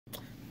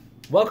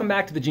Welcome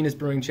back to the Genus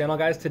Brewing channel,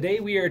 guys.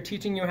 Today we are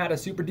teaching you how to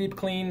super deep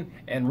clean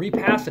and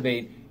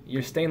repassivate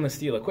your stainless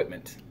steel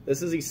equipment.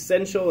 This is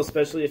essential,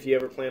 especially if you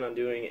ever plan on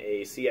doing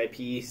a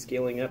CIP,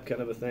 scaling up kind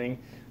of a thing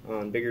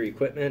on bigger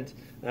equipment,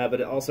 but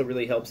it also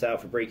really helps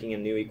out for breaking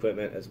in new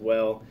equipment as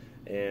well.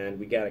 And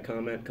we got a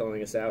comment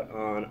calling us out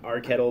on our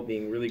kettle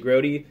being really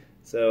grody.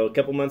 So a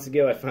couple months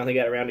ago I finally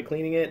got around to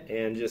cleaning it,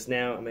 and just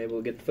now I'm able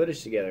to get the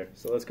footage together.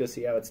 So let's go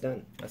see how it's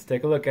done. Let's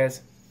take a look,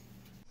 guys.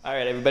 All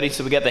right, everybody,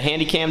 so we got the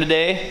handy cam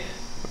today.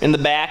 In the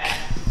back,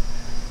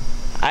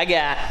 I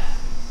got,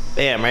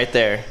 bam, right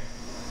there,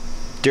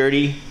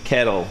 dirty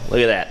kettle.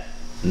 Look at that,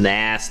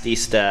 nasty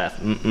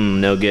stuff,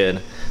 no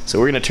good. So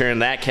we're gonna turn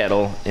that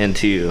kettle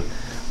into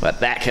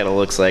what that kettle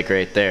looks like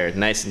right there.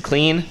 Nice and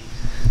clean.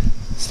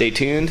 Stay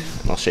tuned,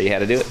 and I'll show you how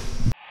to do it.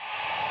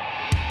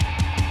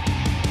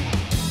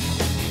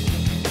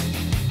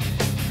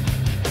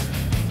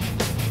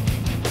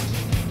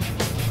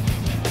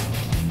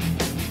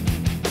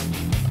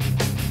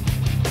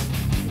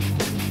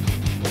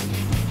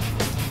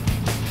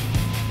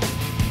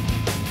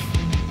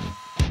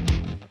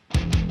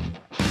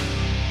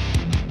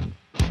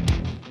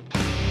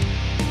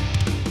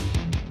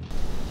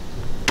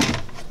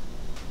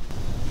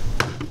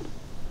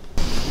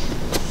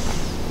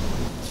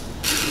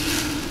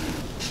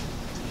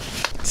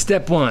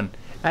 Step 1,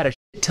 add a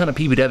shit ton of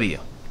Pvw.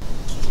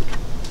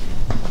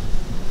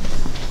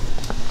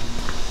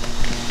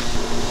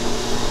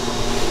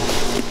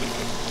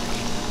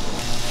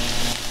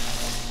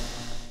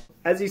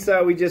 As you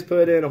saw, we just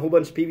put in a whole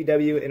bunch of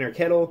PVW in our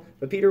kettle.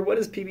 But Peter, what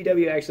is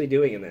PVW actually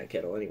doing in that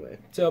kettle anyway?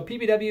 So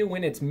PVW,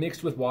 when it's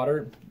mixed with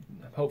water,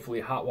 hopefully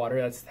hot water,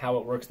 that's how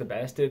it works the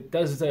best. It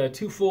does a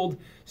twofold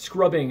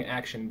scrubbing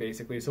action,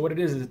 basically. So what it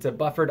is it's a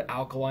buffered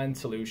alkaline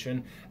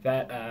solution.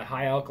 That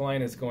high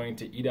alkaline is going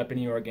to eat up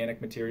any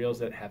organic materials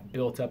that have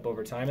built up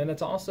over time, and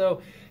it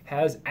also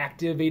has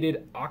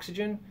activated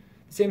oxygen,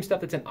 the same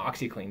stuff that's in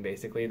OxyClean,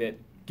 basically, that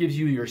gives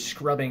you your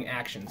scrubbing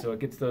action. So it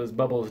gets those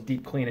bubbles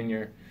deep cleaning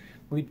your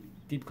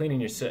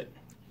soot.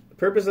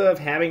 The purpose of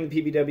having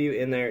the PVW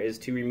in there is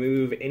to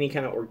remove any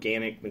kind of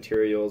organic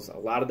materials. A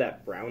lot of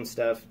that brown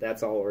stuff,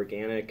 that's all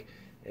organic,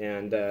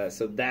 and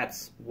so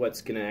that's what's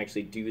going to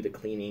actually do the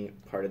cleaning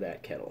part of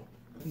that kettle.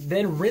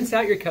 Then rinse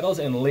out your kettles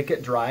and lick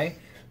it dry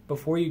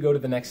before you go to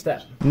the next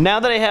step. Now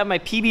that I have my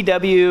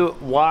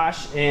PVW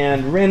wash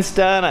and rinse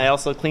done, I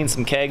also cleaned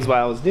some kegs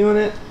while I was doing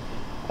it.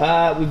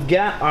 We've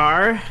got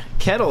our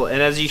kettle,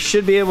 and as you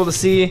should be able to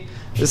see,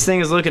 this thing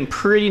is looking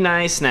pretty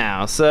nice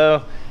now.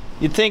 So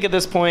you'd think at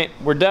this point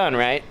we're done,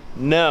 right?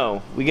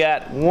 No, we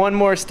got one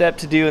more step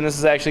to do, and this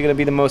is actually going to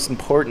be the most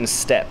important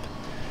step.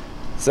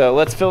 So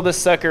let's fill this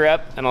sucker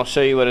up and I'll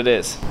show you what it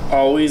is.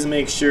 Always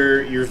make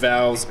sure your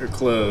valves are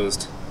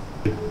closed.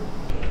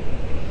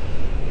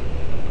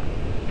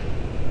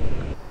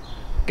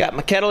 Got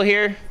my kettle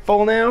here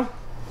full now,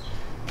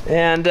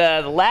 and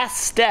the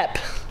last step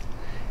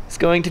is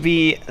going to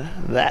be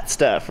that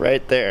stuff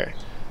right there.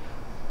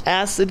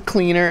 Acid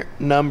cleaner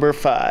number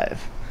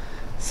 5.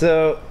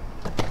 So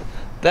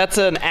that's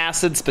an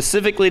acid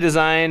specifically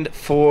designed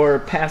for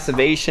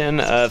passivation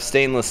of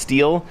stainless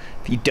steel.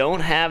 If you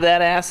don't have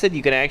that acid,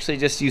 you can actually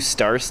just use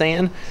Star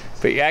San,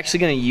 but you're actually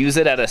going to use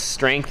it at a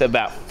strength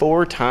about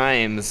 4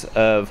 times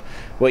of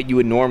what you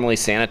would normally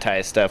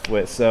sanitize stuff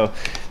with. So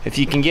if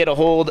you can get a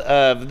hold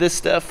of this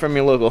stuff from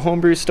your local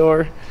homebrew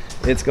store,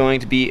 it's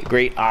going to be a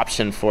great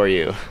option for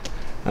you.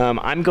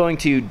 I'm going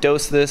to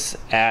dose this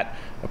at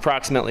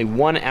approximately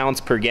 1 ounce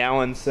per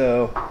gallon.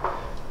 So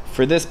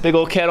for this big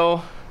old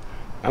kettle,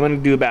 I'm gonna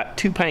do about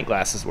 2 pint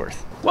glasses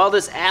worth. While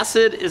this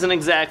acid isn't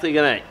exactly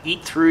gonna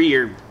eat through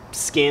your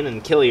skin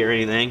and kill you or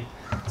anything,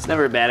 it's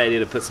never a bad idea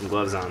to put some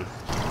gloves on.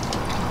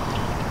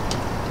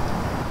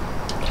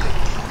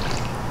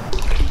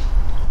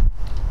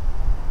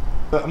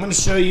 I'm going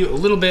to show you a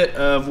little bit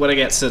of what I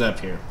got set up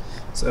here.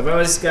 So I've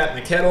always got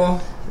my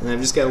kettle, and I've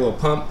just got a little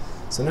pump.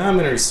 So now I'm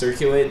going to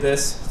recirculate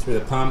this through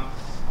the pump,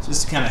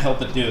 just to kind of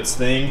help it do its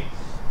thing.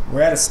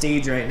 We're at a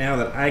stage right now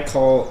that I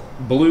call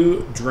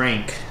blue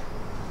drank.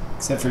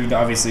 Except for you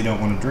obviously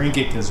don't want to drink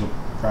it because you'll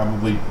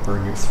probably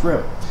burn your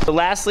throat. So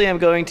lastly, I'm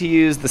going to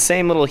use the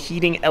same little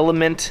heating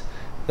element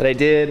that I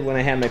did when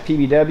I had my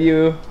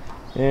PVW.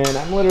 And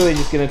I'm literally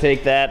just going to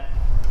take that,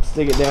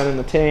 stick it down in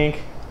the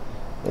tank,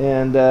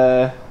 and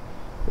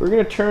we're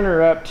going to turn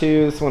her up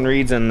to, this one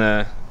reads in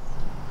the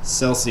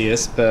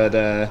Celsius, but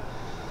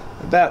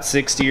about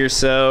 60 or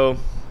so.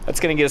 That's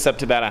going to get us up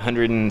to about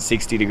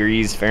 160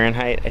 degrees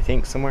Fahrenheit, I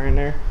think, somewhere in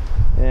there.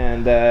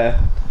 And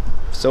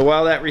so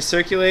while that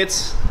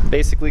recirculates,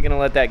 basically going to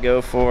let that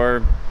go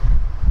for,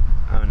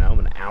 I don't know,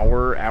 an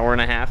hour, hour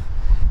and a half.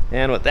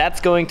 And what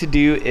that's going to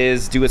do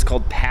is do what's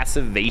called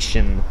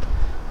passivation.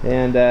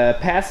 And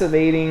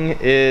passivating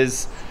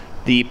is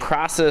the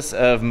process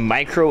of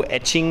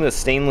micro-etching the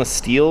stainless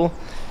steel.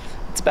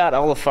 It's about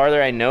all the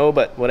farther I know,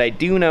 but what I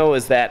do know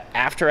is that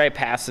after I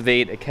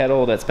passivate a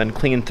kettle that's been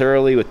cleaned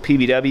thoroughly with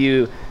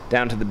PVW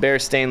down to the bare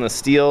stainless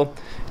steel,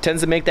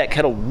 tends to make that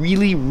kettle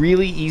really,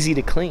 really easy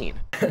to clean.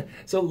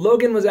 So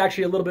Logan was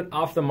actually a little bit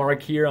off the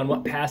mark here on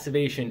what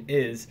passivation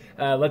is.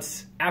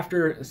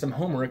 After some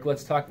homework,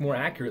 let's talk more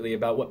accurately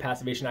about what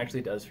passivation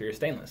actually does for your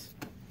stainless.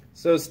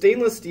 So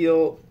stainless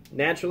steel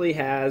naturally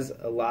has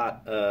a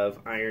lot of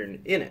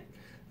iron in it,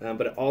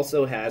 but it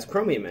also has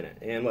chromium in it.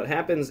 And what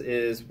happens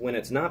is when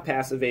it's not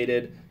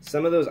passivated,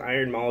 some of those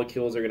iron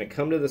molecules are going to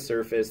come to the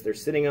surface. They're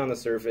sitting on the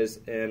surface,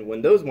 and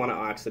when those want to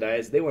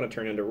oxidize, they want to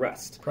turn into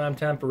rust. Prime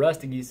time for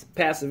rusties.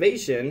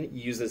 Passivation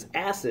uses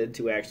acid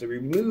to actually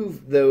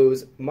remove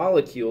those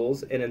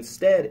molecules and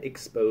instead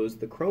expose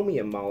the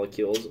chromium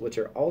molecules, which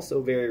are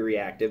also very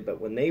reactive, but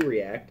when they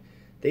react,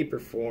 they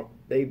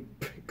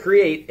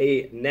create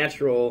a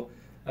natural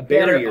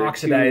barrier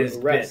oxidized to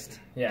rust. bit.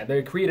 Yeah,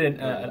 they create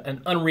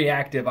an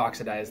unreactive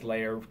oxidized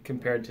layer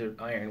compared to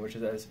iron, which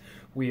is, as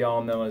we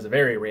all know, is a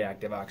very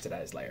reactive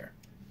oxidized layer.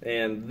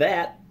 And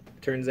that,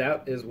 turns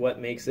out, is what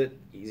makes it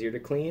easier to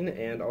clean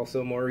and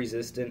also more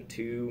resistant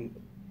to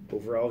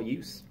overall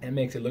use. And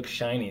makes it look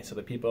shiny, so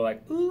that people are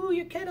like, ooh,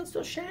 your kettle's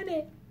so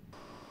shiny.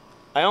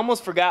 I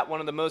almost forgot one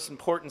of the most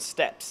important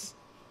steps.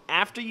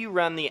 After you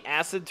run the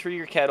acid through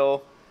your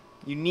kettle,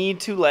 you need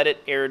to let it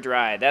air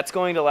dry. That's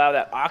going to allow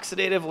that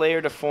oxidative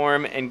layer to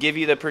form and give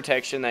you the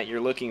protection that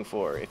you're looking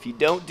for. If you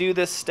don't do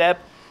this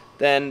step,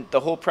 then the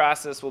whole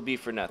process will be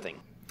for nothing.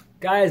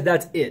 Guys,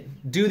 that's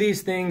it. Do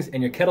these things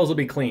and your kettles will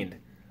be cleaned.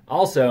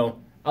 Also,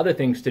 other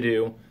things to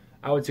do,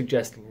 I would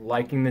suggest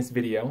liking this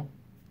video.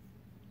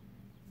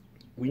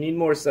 We need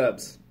more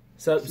subs.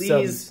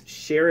 Please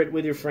share it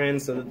with your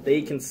friends so that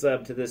they can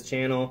sub to this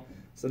channel,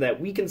 so that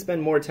we can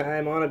spend more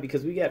time on it,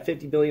 because we got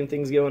 50 billion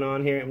things going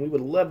on here, and we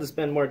would love to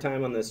spend more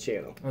time on this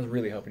channel. I was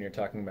really hoping you're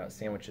talking about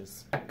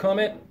sandwiches.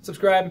 Comment,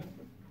 subscribe,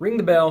 ring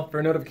the bell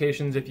for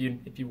notifications if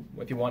you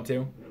want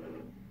to.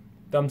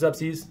 Thumbs up,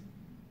 C's.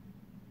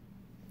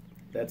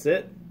 That's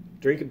it.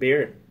 Drink a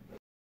beer.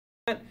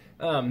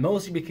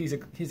 Mostly because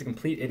he's a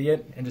complete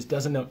idiot and just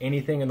doesn't know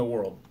anything in the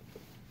world.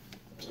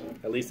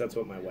 At least that's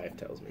what my wife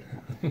tells me.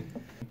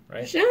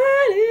 Right?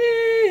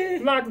 Shiny!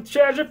 Like a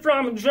treasure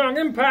from a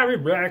drunken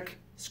pirate wreck.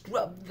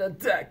 Scrub the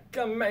deck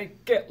and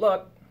make it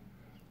look.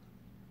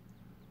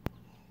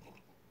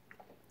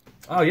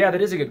 Oh yeah,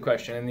 that is a good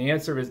question, and the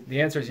answer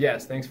is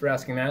yes. Thanks for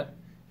asking that.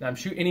 Now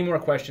shoot any more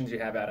questions you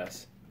have at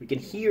us. We can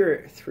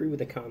hear through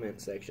the comment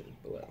section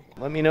below.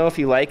 Let me know if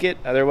you like it.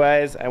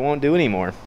 Otherwise, I won't do any more.